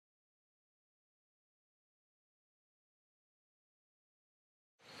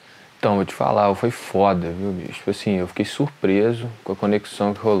Então, vou te falar, foi foda, viu, bicho? Tipo assim, eu fiquei surpreso com a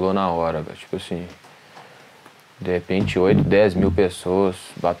conexão que rolou na hora, velho. Tipo assim, de repente 8, 10 mil pessoas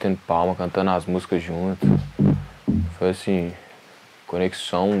batendo palma, cantando as músicas junto. Foi assim,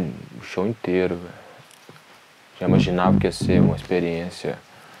 conexão o show inteiro, velho. Já imaginava que ia ser uma experiência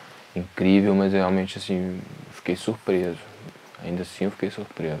incrível, mas realmente assim, fiquei surpreso. Ainda assim eu fiquei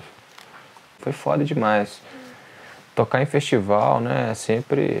surpreso. Foi foda demais. Tocar em festival, né, é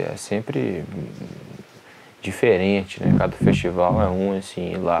sempre diferente, né? Cada festival é um,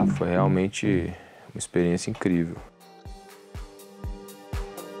 assim, e lá foi realmente uma experiência incrível.